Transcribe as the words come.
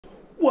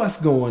What's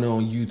going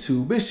on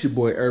YouTube? It's your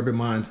boy Urban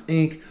Minds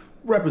Inc.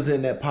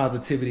 representing that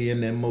positivity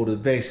and that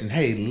motivation.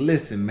 Hey,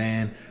 listen,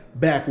 man,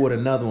 back with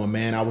another one,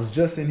 man. I was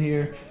just in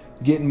here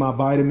getting my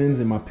vitamins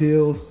and my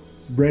pills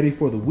ready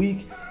for the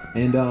week,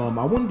 and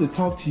I wanted to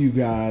talk to you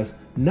guys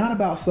not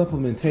about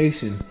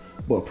supplementation,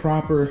 but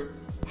proper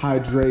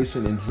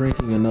hydration and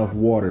drinking enough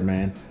water,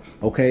 man.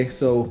 Okay,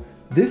 so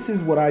this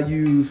is what I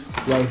use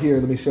right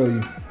here. Let me show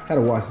you. I had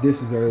to wash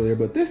dishes earlier,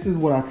 but this is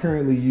what I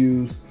currently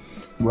use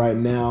right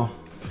now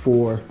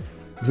for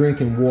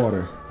drinking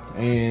water.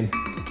 And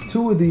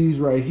 2 of these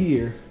right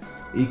here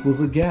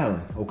equals a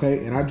gallon,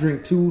 okay? And I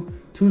drink two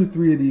to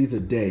 3 of these a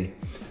day.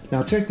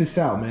 Now check this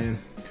out, man.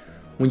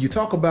 When you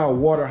talk about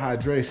water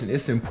hydration,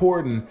 it's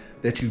important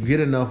that you get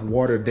enough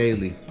water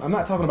daily. I'm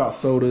not talking about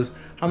sodas.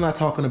 I'm not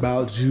talking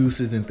about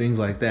juices and things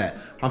like that.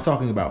 I'm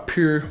talking about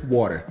pure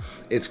water.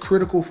 It's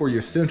critical for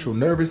your central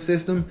nervous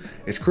system.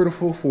 It's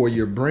critical for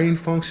your brain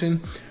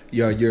function,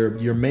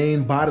 your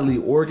main bodily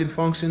organ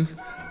functions.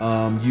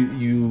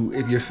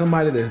 If you're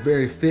somebody that's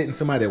very fit and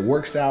somebody that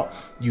works out,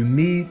 you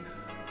need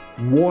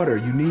water.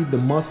 You need the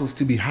muscles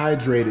to be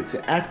hydrated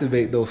to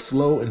activate those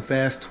slow and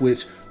fast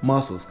twitch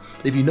muscles.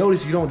 If you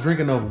notice you don't drink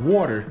enough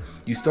water,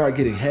 you start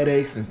getting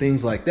headaches and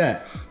things like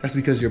that. That's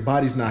because your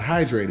body's not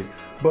hydrated.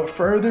 But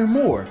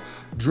furthermore,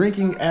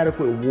 drinking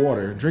adequate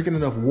water, drinking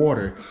enough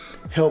water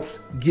helps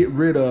get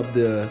rid of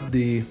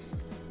the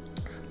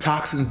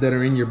toxins that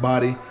are in your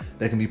body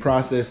that can be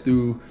processed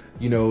through,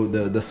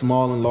 the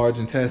small and large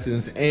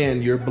intestines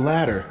and your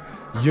bladder.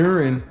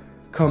 Urine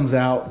comes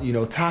out,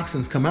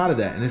 toxins come out of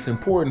that, and it's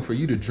important for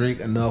you to drink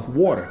enough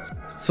water.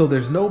 So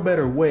there's no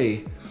better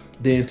way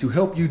than to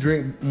help you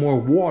drink more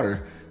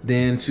water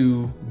than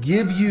to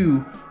give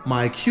you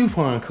my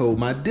coupon code,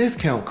 my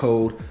discount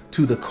code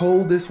to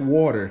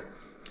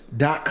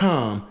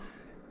thecoldestwater.com.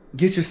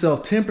 Get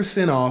yourself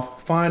 10%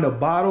 off. Find a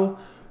bottle,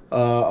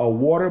 a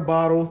water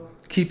bottle,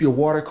 keep your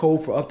water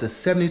cold for up to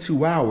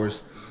 72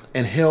 hours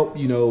and help,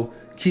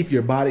 keep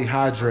your body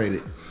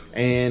hydrated.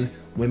 And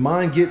when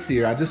mine gets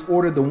here, I just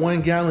ordered the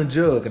 1 gallon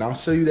jug, and I'll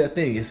show you that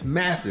thing. It's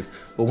massive.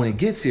 But when it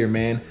gets here,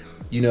 man,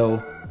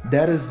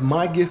 that is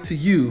my gift to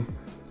you.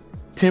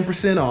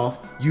 10% off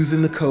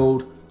using the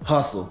code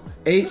HUSTLE,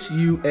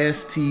 HUSTLE,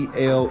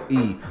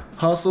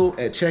 HUSTLE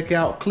at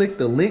checkout. Click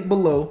the link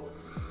below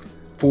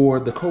for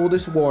the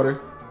coldest water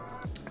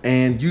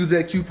and use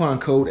that coupon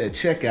code at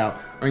checkout.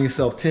 Earn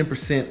yourself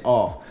 10%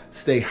 off.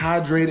 Stay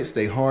hydrated,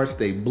 stay hard,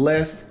 stay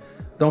blessed.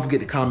 Don't forget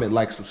to comment,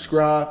 like,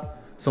 subscribe.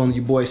 It's only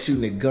your boy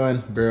shooting a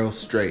gun, barrel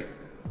straight.